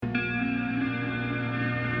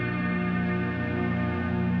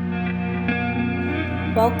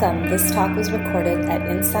Welcome. This talk was recorded at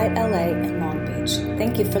Insight LA in Long Beach.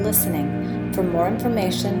 Thank you for listening. For more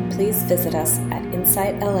information, please visit us at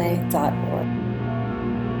insightla.org.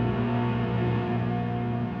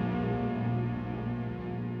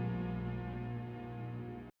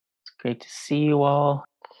 It's great to see you all.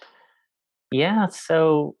 Yeah,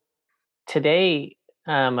 so today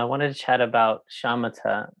I wanted to chat about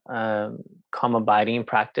shamatha, calm abiding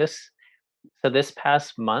practice. So this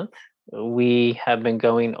past month, we have been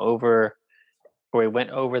we went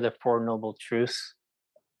over the Four Noble Truths.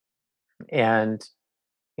 And,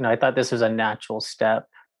 I thought this was a natural step.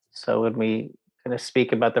 So when we kind of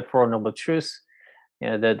speak about the Four Noble Truths,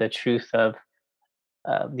 the truth of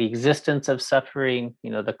the existence of suffering,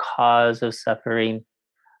 the cause of suffering,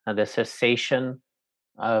 the cessation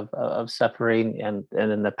of suffering, and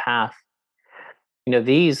then the path.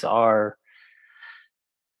 These are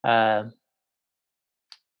uh,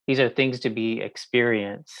 these are things to be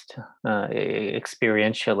experienced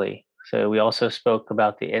experientially. So we also spoke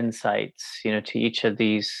about the insights, to each of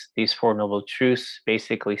these Four Noble Truths,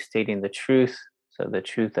 basically stating the truth. So the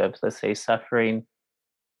truth of, let's say, suffering,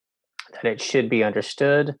 that it should be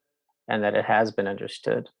understood, and that it has been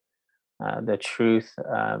understood. The truth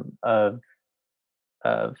of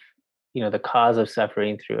the cause of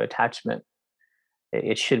suffering through attachment.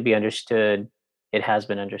 It should be understood. It has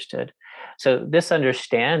been understood. So this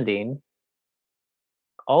understanding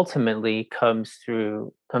ultimately comes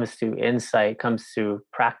through insight, comes through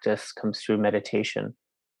practice, comes through meditation.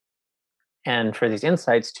 And for these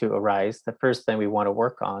insights to arise, the first thing we want to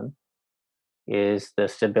work on is the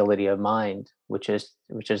stability of mind, which is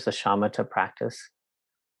the shamatha practice.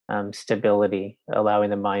 Stability, allowing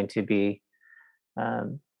the mind to be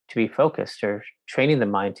focused, or training the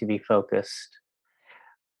mind to be focused.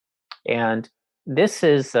 And this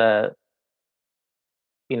is the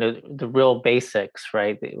real basics,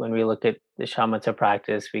 right? When we look at the shamatha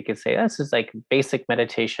practice, we could say this is like basic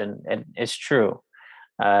meditation, and it's true.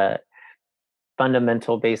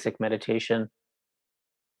 Fundamental basic meditation,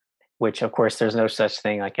 which of course there's no such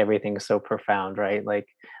thing, like everything is so profound, right? Like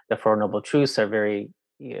the Four Noble Truths are very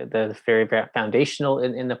very foundational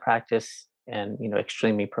in the practice, and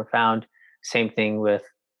extremely profound. Same thing with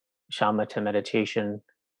shamatha meditation,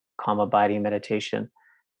 calm abiding meditation.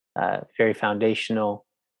 Very foundational,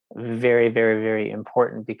 very, very, very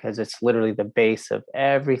important, because it's literally the base of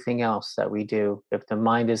everything else that we do. If the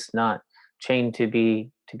mind is not trained to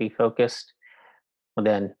be focused, well,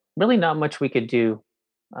 then really not much we could do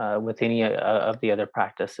with any of the other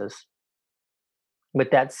practices.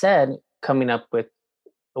 With that said, coming up with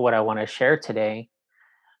what I want to share today,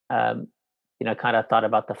 um, kind of thought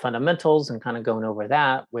about the fundamentals and kind of going over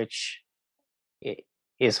that, which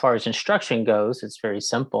as far as instruction goes, it's very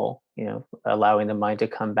simple, allowing the mind to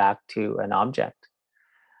come back to an object.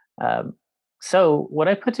 So what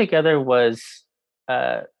I put together was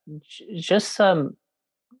uh, just some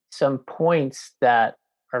points that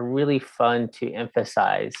are really fun to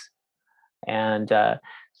emphasize. And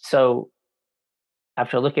so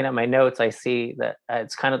after looking at my notes, I see that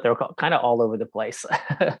they're kind of all over the place.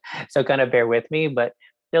 So kind of bear with me, but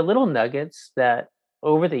they're little nuggets that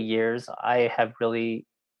over the years I have really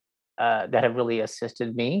that have really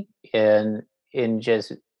assisted me in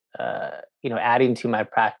just adding to my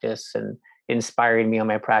practice and inspiring me on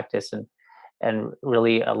my practice, and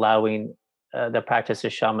really allowing the practice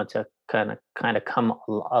of shamatha to kind of come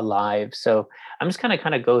alive. So I'm just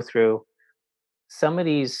kind of go through some of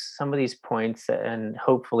these points, and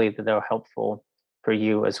hopefully that they're helpful for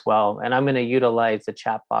you as well. And I'm going to utilize the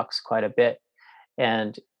chat box quite a bit.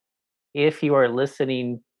 And if you are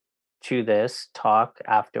listening to this talk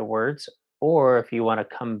afterwards, or if you want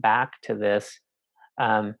to come back to this,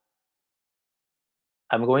 um,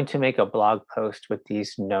 I'm going to make a blog post with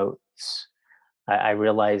these notes. I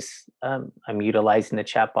realize I'm utilizing the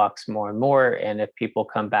chat box more and more, and if people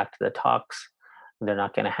come back to the talks, they're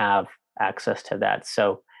not going to have access to that.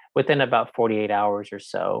 So within about 48 hours or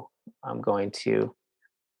so, I'm going to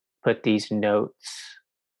put these notes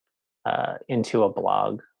into a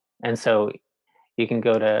blog. And so you can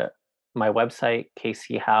go to my website,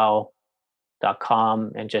 kchow.com,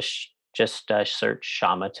 and just search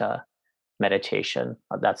shamatha meditation.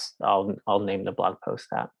 I'll name the blog post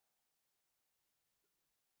that.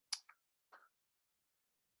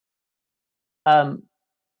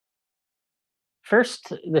 First,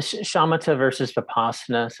 the shamatha versus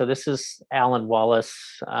vipassana. So this is Alan Wallace,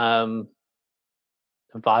 Vajra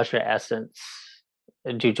Essence,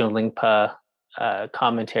 Jujun Lingpa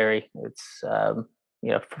commentary. It's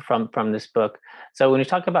from this book. So when you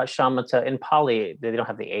talk about shamatha in Pali, they don't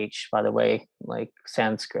have the H, by the way, like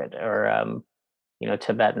Sanskrit or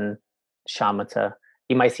Tibetan shamatha.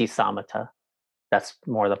 You might see samatha. That's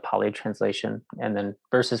more the Pali translation. And then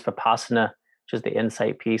versus vipassana, which is the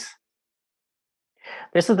insight piece.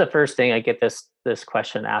 This is the first thing I get this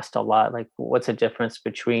question asked a lot, like what's the difference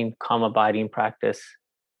between calm abiding practice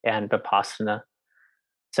and vipassana?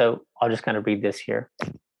 So I'll just kind of read this here.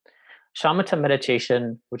 Shamatha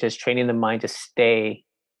meditation, which is training the mind to stay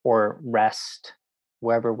or rest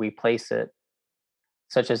wherever we place it,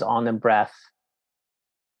 such as on the breath.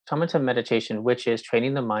 Shamatha meditation, which is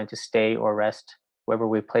training the mind to stay or rest wherever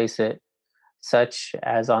we place it, such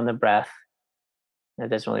as on the breath. That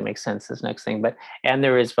doesn't really make sense, this next thing, and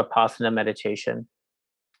there is vipassana meditation,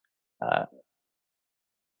 uh,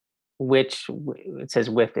 which it says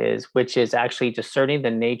which is actually discerning the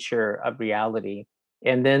nature of reality.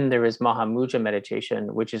 And then there is Mahamudra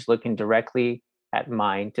meditation, which is looking directly at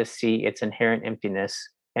mind to see its inherent emptiness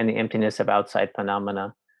and the emptiness of outside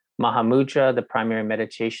phenomena. Mahamudra, the primary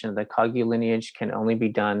meditation of the Kagyu lineage, can only be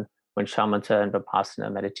done when shamatha and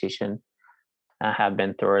vipassana meditation have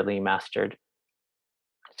been thoroughly mastered.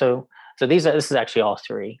 So this is actually all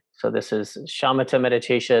three. So this is shamatha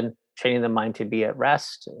meditation, training the mind to be at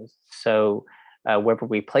rest. So wherever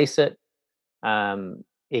we place it,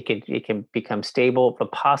 it can become stable.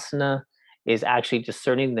 Vipassana is actually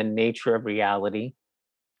discerning the nature of reality.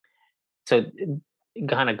 So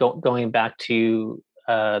kind of going back to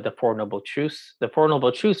the Four Noble Truths. The Four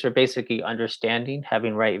Noble Truths are basically understanding,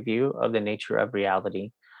 having right view of the nature of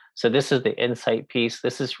reality. So this is the insight piece.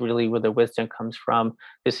 This is really where the wisdom comes from.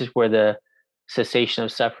 This is where the cessation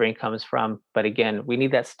of suffering comes from. But again, we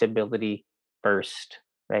need that stability first,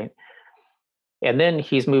 right? And then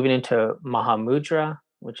he's moving into Mahamudra,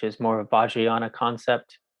 which is more of a Vajrayana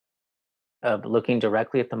concept of looking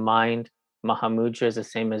directly at the mind. Mahamudra is the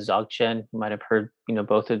same as Dzogchen. You might have heard,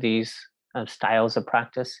 both of these styles of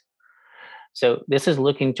practice. So this is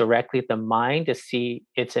looking directly at the mind to see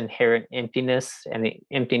its inherent emptiness and the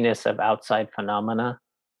emptiness of outside phenomena.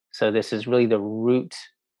 So this is really the root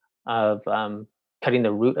of cutting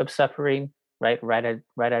the root of suffering, right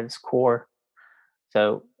at its core.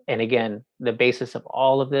 So, and again, the basis of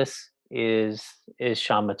all of this is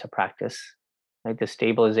shamatha practice, right? The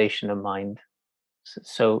stabilization of mind,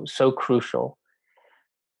 so crucial.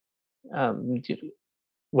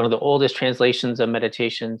 One of the oldest translations of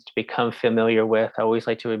meditations, to become familiar with. I always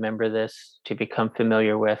like to remember this: to become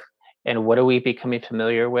familiar with. And what are we becoming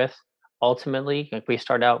familiar with? Ultimately, if we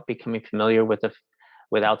start out becoming familiar with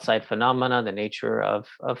outside phenomena, the nature of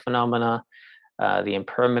phenomena, the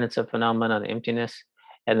impermanence of phenomena, the emptiness,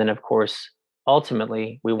 and then of course,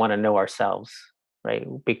 ultimately, we want to know ourselves, right?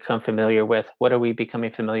 Become familiar with. What are we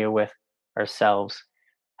becoming familiar with? Ourselves.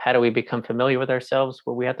 How do we become familiar with ourselves?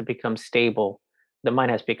 Well, we have to become stable. The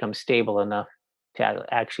mind has become stable enough to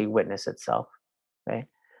actually witness itself, right?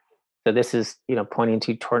 So this is, pointing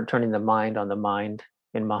to turning the mind on the mind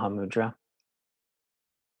in Mahamudra.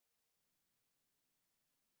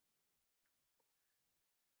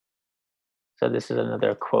 So this is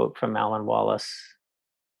another quote from Alan Wallace.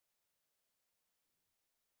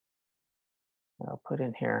 I'll put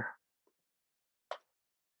in here.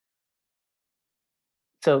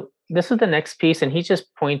 So this is the next piece, and he's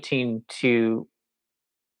just pointing to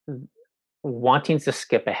wanting to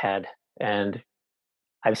skip ahead. And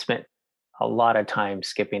I've spent a lot of time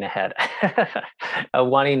skipping ahead,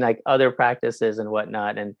 wanting like other practices and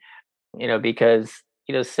whatnot. And, because,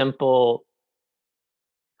 simple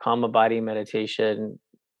calm abiding meditation,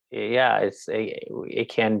 yeah, it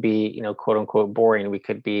can be, quote unquote boring. We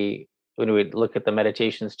could be, when we look at the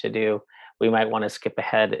meditations to do, we might want to skip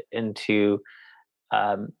ahead into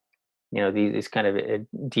um, these kind of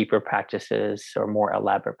deeper practices or more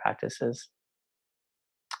elaborate practices.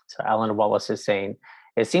 So Alan Wallace is saying,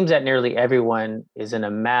 it seems that nearly everyone is in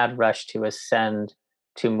a mad rush to ascend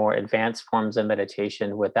to more advanced forms of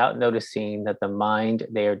meditation without noticing that the mind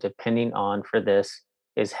they are depending on for this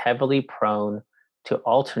is heavily prone to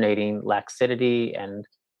alternating laxity and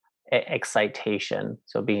excitation,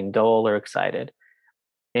 so being dull or excited.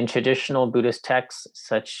 In traditional Buddhist texts,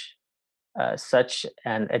 such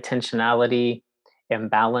an attentionality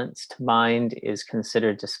imbalanced mind is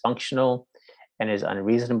considered dysfunctional, and is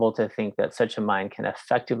unreasonable to think that such a mind can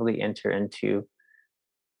effectively enter into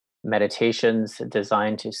meditations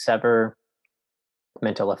designed to sever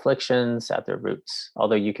mental afflictions at their roots.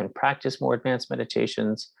 Although you can practice more advanced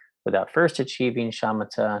meditations without first achieving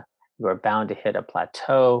shamatha, you are bound to hit a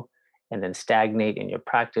plateau and then stagnate in your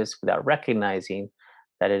practice without recognizing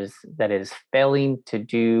that it is failing to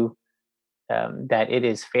do that it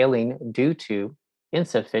is failing due to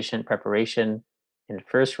insufficient preparation and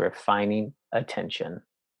first refining attention.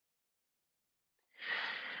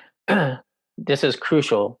 this is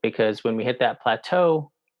crucial because when we hit that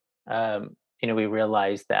plateau, we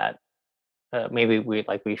realize that maybe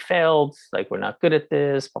we failed, like we're not good at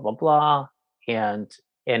this, blah blah blah, and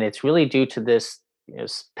it's really due to this,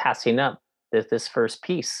 passing up this first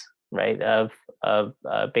piece, right, of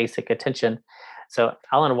basic attention. So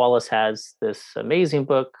Alan Wallace has this amazing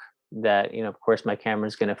book that, of course, my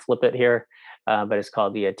camera's going to flip it here, but it's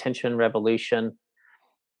called The Attention Revolution.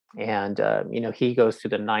 And he goes through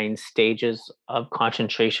the 9 stages of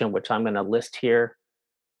concentration, which I'm going to list here,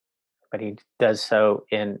 but he does so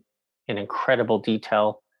in incredible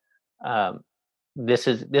detail. Um, this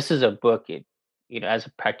is a book. As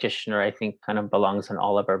a practitioner, I think kind of belongs on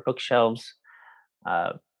all of our bookshelves.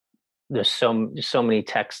 Uh, there's so many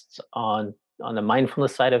texts on the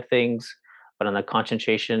mindfulness side of things, but on the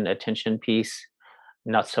concentration attention piece,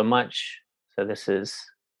 not so much. So this is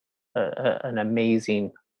an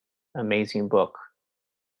amazing book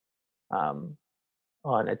um,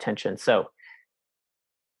 on attention. So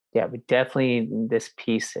yeah, we definitely need this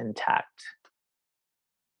piece intact.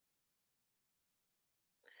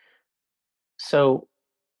 So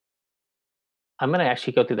I'm going to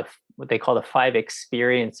actually go through what they call the 5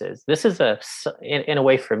 experiences. This is in a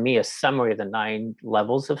way for me, a summary of the 9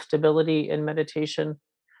 levels of stability in meditation,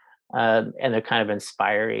 and they're kind of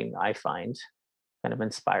inspiring. I find kind of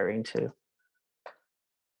inspiring too.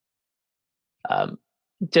 Um,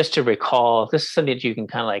 just to recall, this is something that you can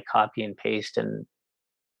kind of like copy and paste and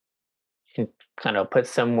kind of put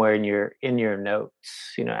somewhere in your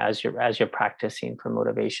notes, as you're practicing for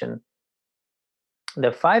motivation.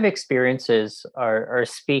 The 5 experiences are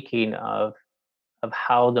speaking of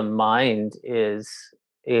how the mind is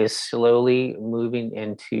slowly moving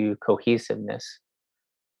into cohesiveness,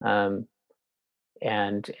 um,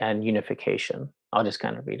 and unification. I'll just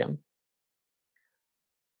kind of read them.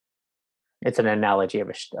 It's an analogy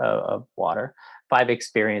of water. 5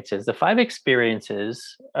 experiences. The 5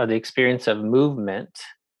 experiences are the experience of movement,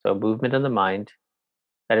 so movement of the mind,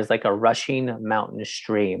 that is like a rushing mountain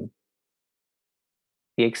stream.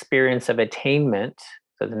 The experience of attainment,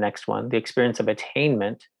 so the next one, the experience of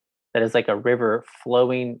attainment, that is like a river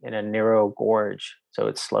flowing in a narrow gorge, so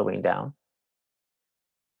it's slowing down.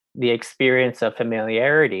 The experience of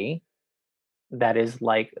familiarity, that is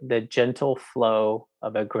like the gentle flow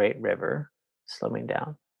of a great river, slowing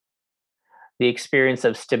down. The experience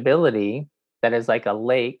of stability, that is like a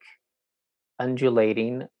lake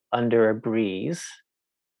undulating under a breeze.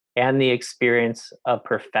 And the experience of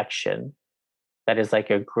perfection, that is like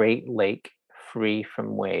a great lake free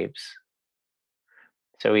from waves.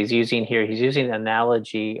 So he's using the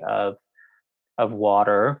analogy of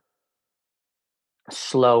water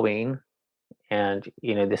slowing, and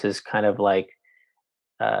this is kind of like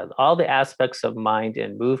all the aspects of mind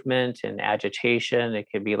and movement and agitation. It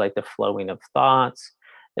could be like the flowing of thoughts.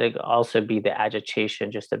 It could also be the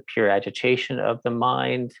agitation, just the pure agitation of the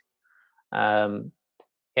mind. Um,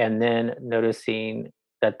 and then noticing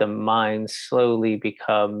that the mind slowly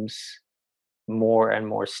becomes more and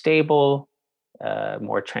more stable,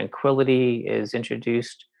 more tranquility is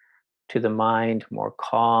introduced to the mind, more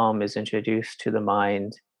calm is introduced to the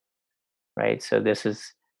mind, right? So this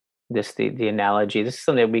is the analogy. This is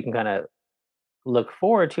something that we can kind of look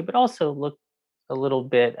forward to, but also look a little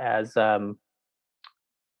bit as a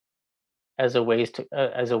way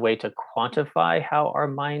to quantify how our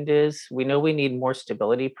mind is. We know we need more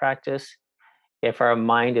stability practice. If our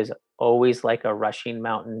mind is always like a rushing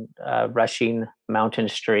mountain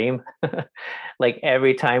stream, like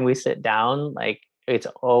every time we sit down, like it's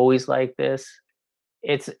always like this.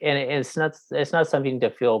 It's not something to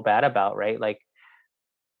feel bad about, right? Like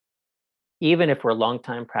even if we're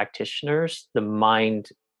longtime practitioners, the mind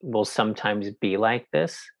will sometimes be like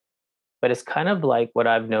this. But it's kind of like what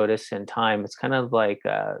I've noticed in time. It's kind of like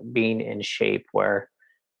being in shape, where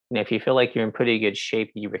if you feel like you're in pretty good shape,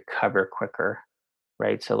 you recover quicker,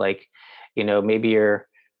 right? So like, maybe you're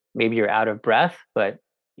out of breath, but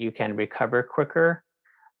you can recover quicker.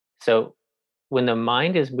 So when the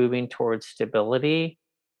mind is moving towards stability,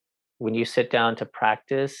 when you sit down to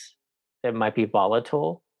practice, it might be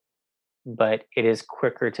volatile, but it is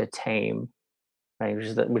quicker to tame, right?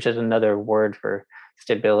 Which is another word for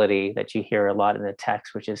stability that you hear a lot in the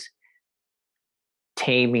text, which is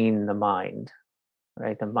taming the mind,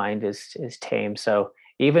 right? The mind is tame. So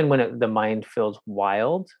even when the mind feels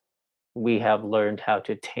wild, we have learned how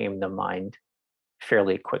to tame the mind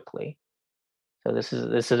fairly quickly. So this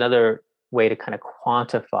is another way to kind of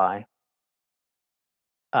quantify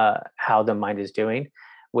how the mind is doing,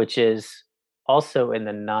 which is also in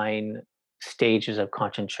the 9 stages of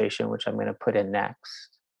concentration, which I'm going to put in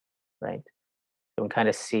next, right? and kind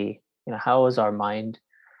of see, how is our mind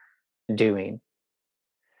doing.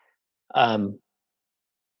 um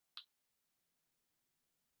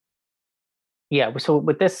yeah, so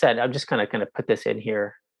with this said, I'm just kind of put this in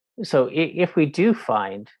here. So if we do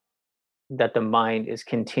find that the mind is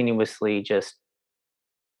continuously just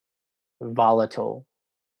volatile,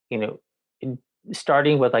 you know in-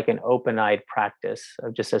 starting with like an open-eyed practice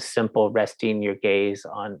of just a simple resting your gaze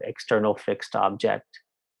on external fixed object,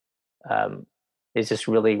 um, is just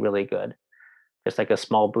really, really good. Just like a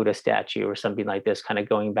small Buddha statue or something like this, kind of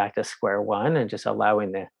going back to square one and just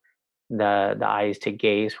allowing the eyes to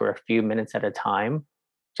gaze for a few minutes at a time,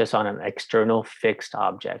 just on an external fixed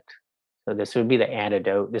object. So this would be the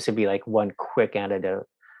antidote. This would be like one quick antidote,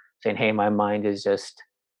 saying, "Hey, my mind is just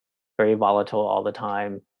very volatile all the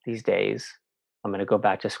time these days. I'm going to go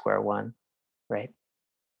back to square one." Right?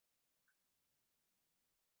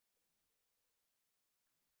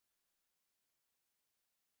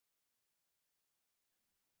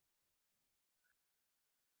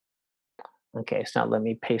 Okay, so now let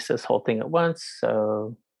me paste this whole thing at once.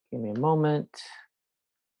 So give me a moment.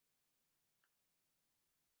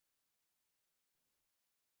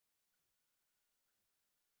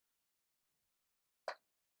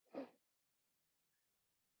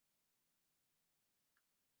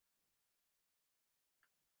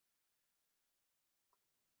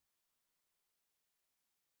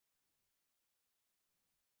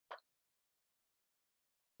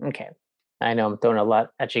 Okay. I know I'm throwing a lot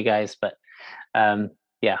at you guys, but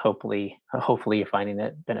yeah, hopefully you're finding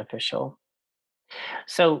it beneficial.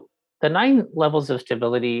 So the 9 levels of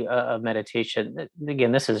stability of meditation.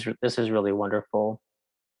 Again, this is really wonderful.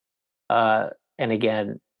 Uh, and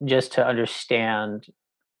again, just to understand,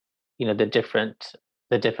 the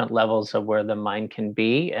different levels of where the mind can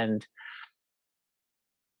be. And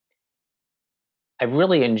I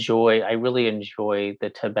really enjoy the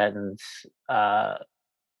Tibetans' uh,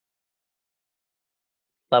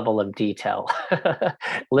 level of detail.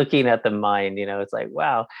 Looking at the mind, it's like,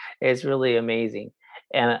 wow, it's really amazing.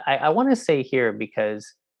 And I want to say here,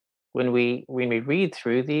 because when we read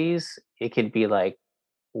through these, it could be like,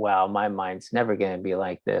 wow, my mind's never going to be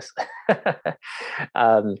like this.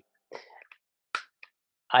 um,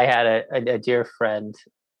 I had a dear friend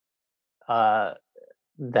uh,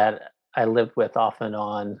 that I lived with off and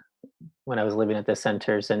on when I was living at the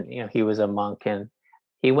centers, and he was a monk, and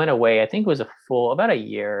he went away. I think it was about a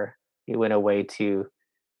year. He went away to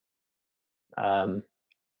um,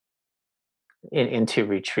 into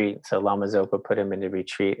retreat. So Lama Zopa put him into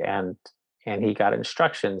retreat, and he got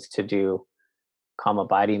instructions to do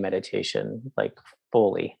Kamabadi meditation like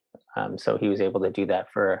fully. So he was able to do that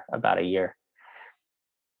for about a year,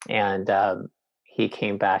 and he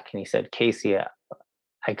came back and he said, "Casey,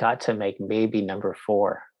 I got to make maybe number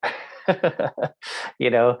four." I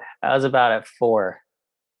was about at four.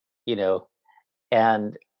 You know,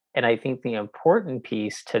 and I think the important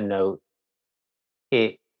piece to note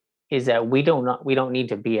it is that we don't need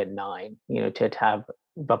to be at nine, to have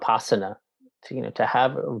vipassana, to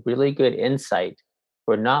have a really good insight.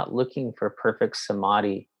 We're not looking for perfect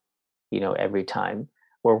samadhi, every time.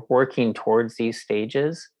 We're working towards these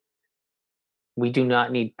stages. We do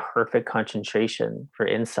not need perfect concentration for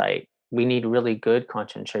insight. We need really good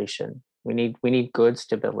concentration. We need good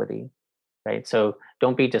stability, right? So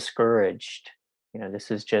don't be discouraged.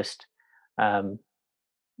 This is um,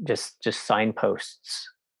 just signposts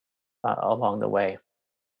along the way.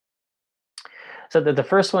 So the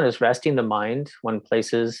first one is resting the mind. One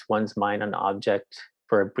places one's mind on an object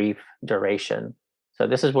for a brief duration. So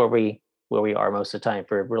this is where we are most of the time,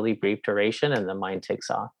 for a really brief duration, and the mind takes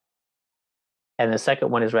off. And the second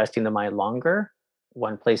one is resting the mind longer.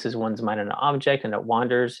 One places one's mind on an object and it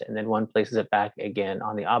wanders, and then one places it back again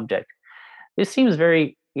on the object. This seems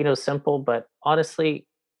very, simple, but honestly,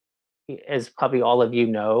 as probably all of you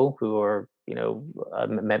know who are,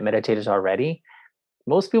 meditators already,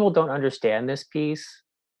 most people don't understand this piece.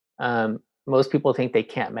 Most people think they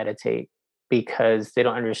can't meditate because they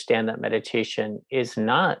don't understand that meditation is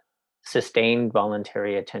not sustained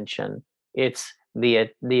voluntary attention. It's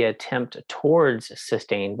the attempt towards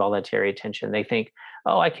sustained voluntary attention. They think,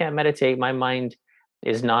 oh, I can't meditate. My mind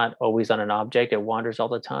is not always on an object. It wanders all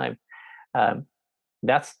the time. Um,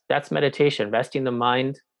 that's meditation, resting the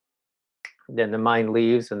mind. Then the mind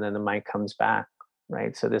leaves, and then the mind comes back.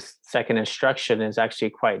 Right. So this second instruction is actually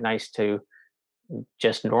quite nice to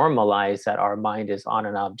just normalize that our mind is on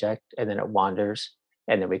an object and then it wanders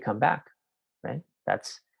and then we come back. Right.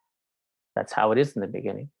 That's how it is in the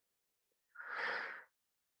beginning.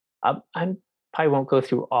 I'm probably won't go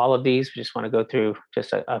through all of these. We just want to go through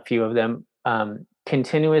just a few of them.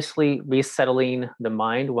 continuously resettling the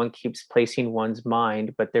mind. One keeps placing one's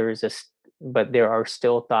mind, but there are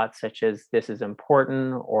still thoughts such as this is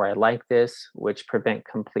important or I like this, which prevent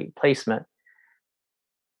complete placement.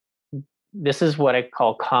 This is what I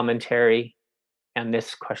call commentary, and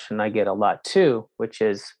this question I get a lot too, which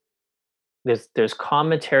is there's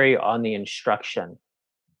commentary on the instruction.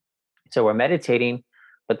 So we're meditating,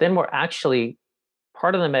 but then we're actually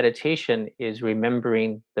part of the meditation is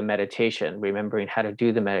remembering the meditation, remembering how to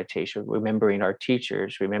do the meditation, remembering our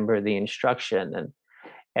teachers, remember the instruction,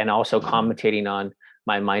 and also commentating on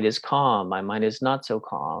my mind is calm, my mind is not so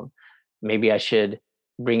calm. Maybe I should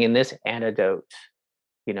bring in this antidote,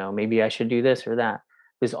 maybe I should do this or that.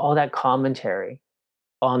 There's all that commentary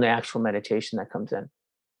on the actual meditation that comes in.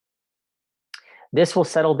 This will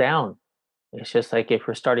settle down. It's just like if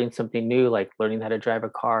we're starting something new, like learning how to drive a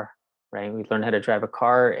car, right? We learn how to drive a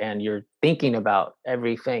car and you're thinking about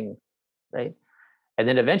everything, right? And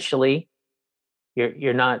then eventually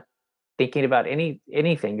you're not thinking about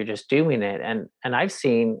anything, you're just doing it. And I've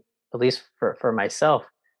seen, at least for myself,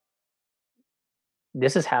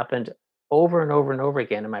 this has happened over and over and over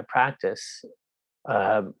again in my practice.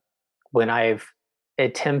 When I've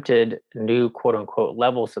attempted new quote unquote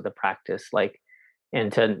levels of the practice, like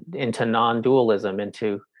into non-dualism,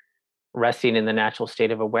 into resting in the natural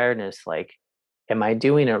state of awareness, like, am I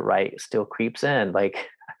doing it right, still creeps in, like,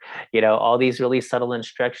 all these really subtle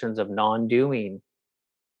instructions of non-doing,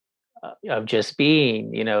 of just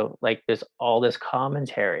being, like there's all this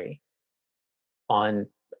commentary on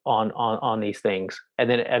on these things. And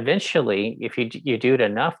then eventually, if you do it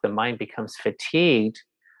enough, the mind becomes fatigued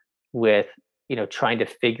with trying to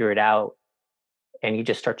figure it out, and you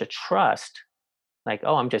just start to trust, like,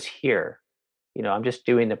 oh, I'm just here, I'm just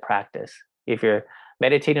doing the practice. If you're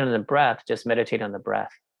meditating on the breath, just meditate on the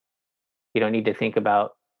breath. You don't need to think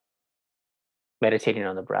about meditating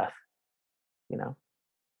on the breath,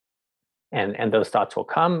 and those thoughts will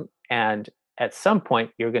come, and at some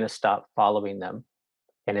point you're going to stop following them,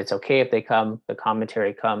 and it's okay if they come. The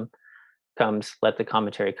commentary comes, let the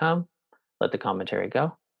commentary come, let the commentary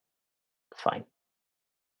go. It's fine.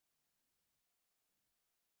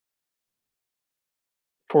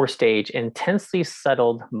 Fourth stage, intensely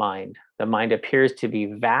settled mind. The mind appears to be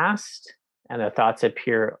vast, and the thoughts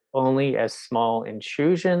appear only as small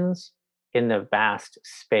intrusions in the vast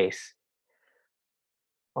space.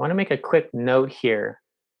 I want to make a quick note here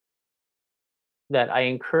that I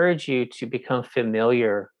encourage you to become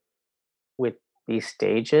familiar with these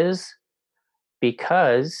stages,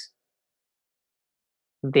 because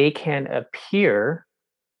they can appear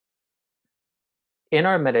in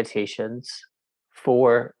our meditations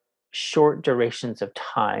for short durations of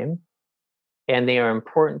time. And they are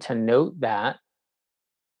important to note that,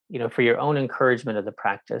 for your own encouragement of the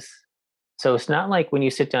practice. So it's not like when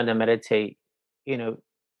you sit down to meditate,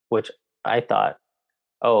 which I thought,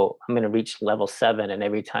 oh, I'm going to reach level 7, and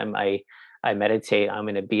every time I meditate, I'm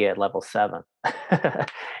going to be at level 7.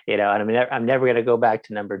 And I'm never going to go back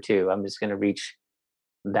to number 2. I'm just going to reach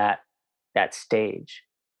that stage.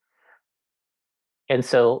 And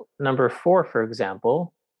so number 4, for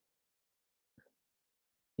example,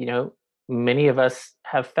 many of us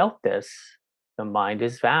have felt this. The mind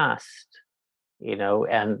is vast,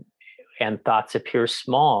 and thoughts appear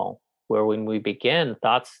small, where when we begin,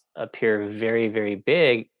 thoughts appear very, very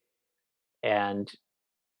big, and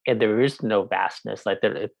there is no vastness.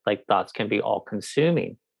 Like thoughts can be all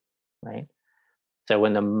consuming, right? So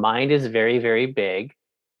when the mind is very, very big,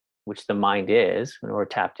 which the mind is, when we're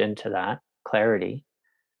tapped into that clarity,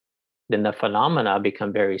 then the phenomena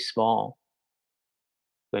become very small.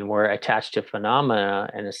 When we're attached to phenomena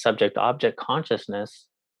and a subject object consciousness,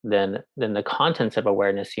 then the contents of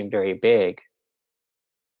awareness seem very big,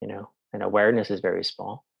 and awareness is very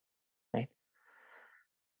small, right?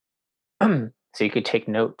 So you could take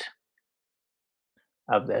note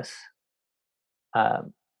of this.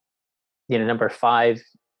 Number 5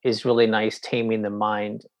 is really nice, taming the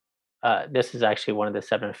mind. This is actually one of the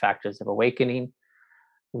 7 factors of awakening.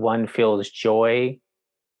 One feels joy,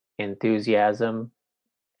 enthusiasm,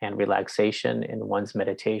 and relaxation in one's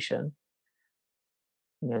meditation.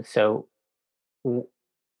 So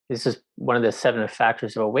this is one of the 7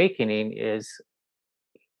 factors of awakening. Is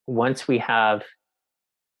once we have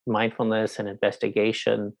mindfulness and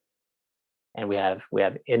investigation, and we have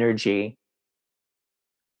energy,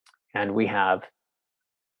 and we have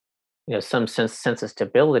some sense of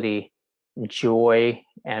stability, joy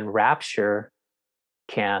and rapture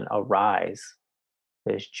can arise.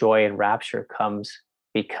 This joy and rapture comes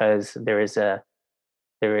because there is a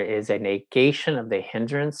negation of the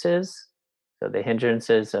hindrances. So the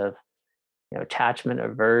hindrances of attachment,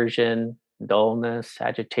 aversion, dullness,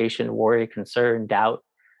 agitation, worry, concern, doubt,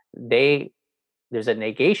 there's a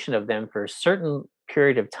negation of them for a certain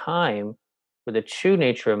period of time where the true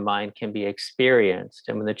nature of mind can be experienced.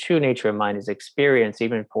 And when the true nature of mind is experienced,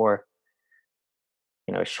 even for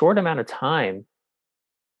a short amount of time,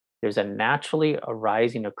 there's a naturally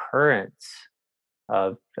arising occurrence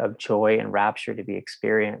of joy and rapture to be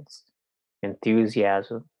experienced,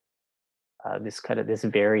 enthusiasm, this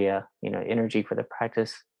varia, energy for the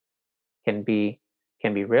practice can be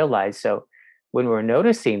realized. So when we're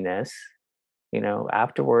noticing this,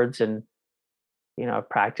 afterwards and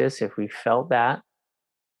practice, if we felt that,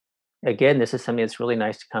 again, this is something that's really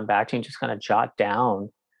nice to come back to and just kind of jot down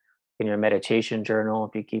in your meditation journal.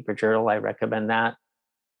 If you keep a journal, I recommend that,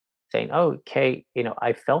 saying, oh, okay,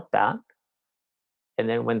 I felt that. And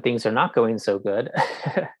then when things are not going so good,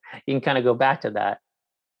 you can kind of go back to that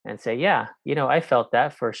and say, yeah, I felt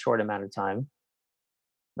that for a short amount of time,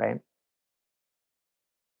 right?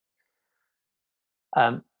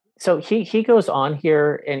 So he goes on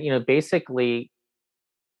here, and basically,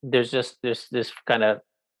 there's just this kind of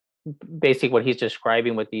basic what he's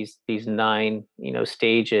describing with these nine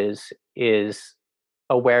stages is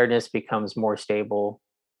awareness becomes more stable,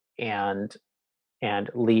 and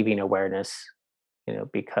leaving awareness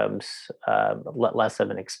becomes less of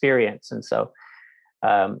an experience. And so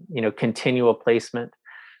continual placement,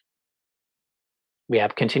 we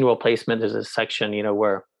have continual placement. There's a section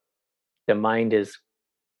where the mind is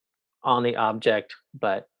on the object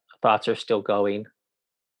but thoughts are still going,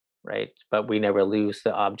 right? But we never lose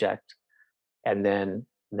the object. And then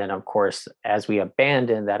of course, as we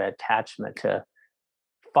abandon that attachment to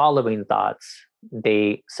following thoughts,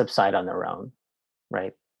 they subside on their own,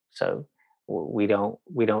 right? So we don't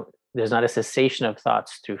there's not a cessation of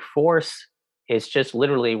thoughts through force. It's just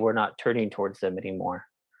literally we're not turning towards them anymore,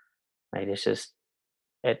 right? It's just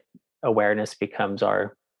awareness becomes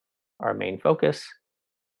our main focus.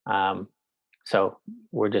 So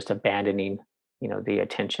we're just abandoning the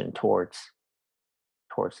attention towards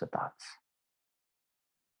the thoughts.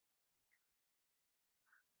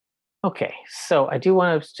 Okay, so I do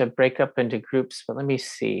want us to break up into groups, but let me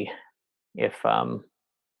see if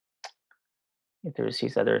there's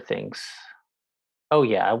these other things. Oh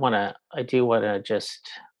yeah, I do wanna just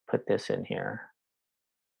put this in here.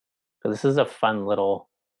 So this is a fun little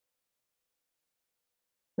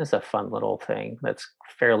thing that's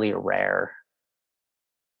fairly rare.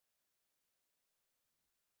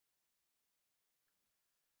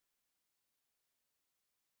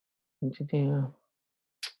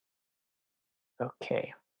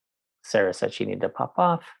 Okay. Sarah said she needed to pop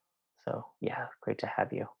off. So yeah, great to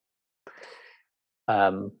have you.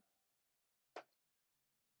 Um,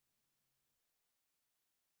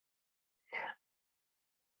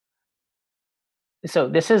 so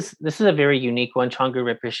this is a very unique one. Changu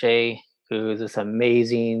Rinpoche, who is this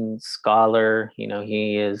amazing scholar.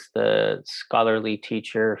 He is the scholarly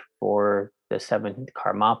teacher for the seventh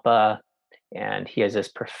Karmapa, and he has this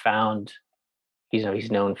profound.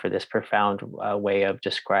 He's known for this profound way of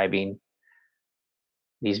describing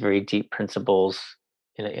these very deep principles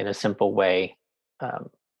in a simple way.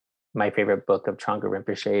 Um, my favorite book of Changu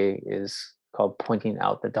Rinpoche is called "Pointing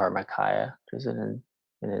Out the Dharmakaya," which is an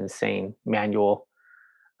insane manual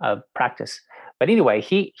of practice. But anyway,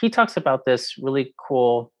 he talks about this really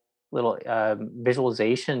cool little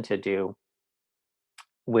visualization to do,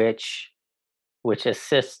 which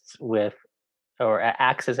assists with, or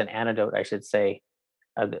acts as an antidote, I should say,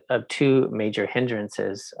 of two major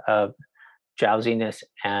hindrances of drowsiness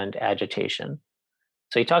and agitation.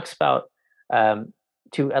 So he talks about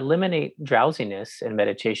to eliminate drowsiness in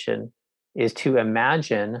meditation is to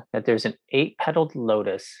imagine that there's an 8-petaled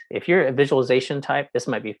lotus. If you're a visualization type, this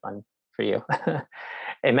might be fun for you.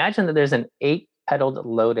 Imagine that there's an 8-petaled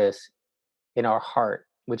lotus in our heart,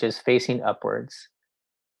 which is facing upwards.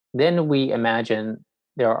 Then we imagine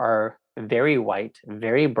there are very white,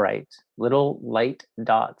 very bright little light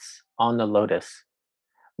dots on the lotus.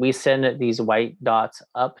 We send these white dots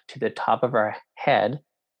up to the top of our head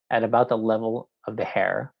at about the level of the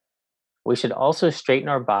hair. We should also straighten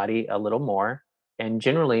our body a little more and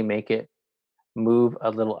generally make it move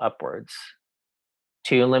a little upwards.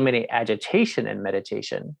 To eliminate agitation in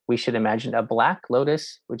meditation, we should imagine a black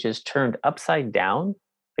lotus which is turned upside down,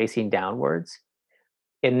 facing downwards.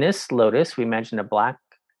 In this lotus, we imagine a black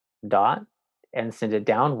dot and send it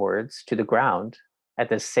downwards to the ground. At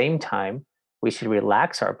the same time, we should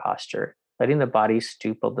relax our posture, letting the body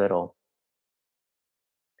stoop a little.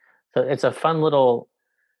 So it's a fun little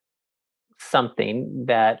something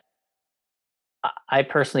that I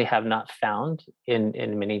personally have not found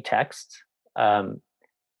in many texts.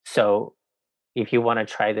 So if you want to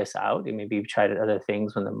try this out, and maybe you've tried other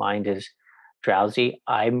things when the mind is drowsy,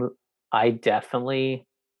 I definitely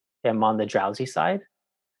am on the drowsy side.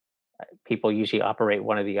 People usually operate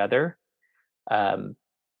one or the other. Um,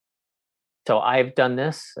 so I've done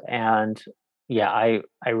this, and yeah,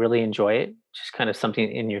 I really enjoy it. Just kind of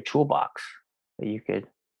something in your toolbox that you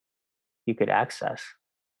could access,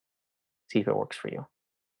 see if it works for you.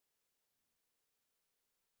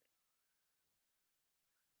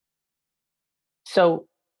 So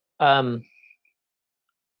um,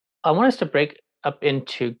 I want us to break up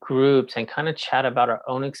into groups and kind of chat about our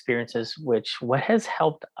own experiences, which what has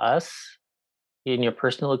helped us in your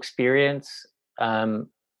personal experience, um,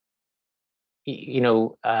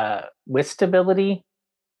 with stability,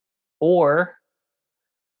 or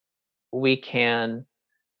we can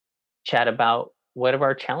chat about what are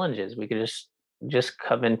our challenges. We could just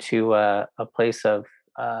come into a place of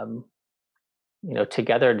um,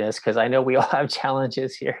 togetherness, because I know we all have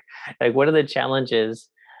challenges here. Like, what are the challenges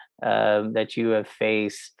that you have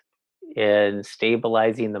faced in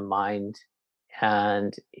stabilizing the mind?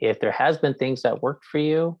 And if there has been things that worked for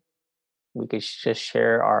you, we could just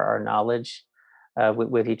share our knowledge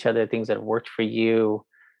with each other, things that have worked for you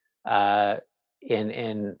uh,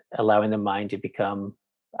 in allowing the mind to become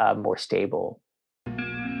more stable.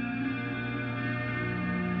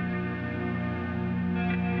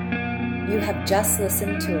 You have just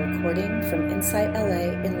listened to a recording from Insight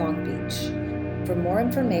LA in Long Beach. For more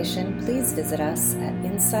information, please visit us at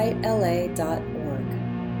insightla.org.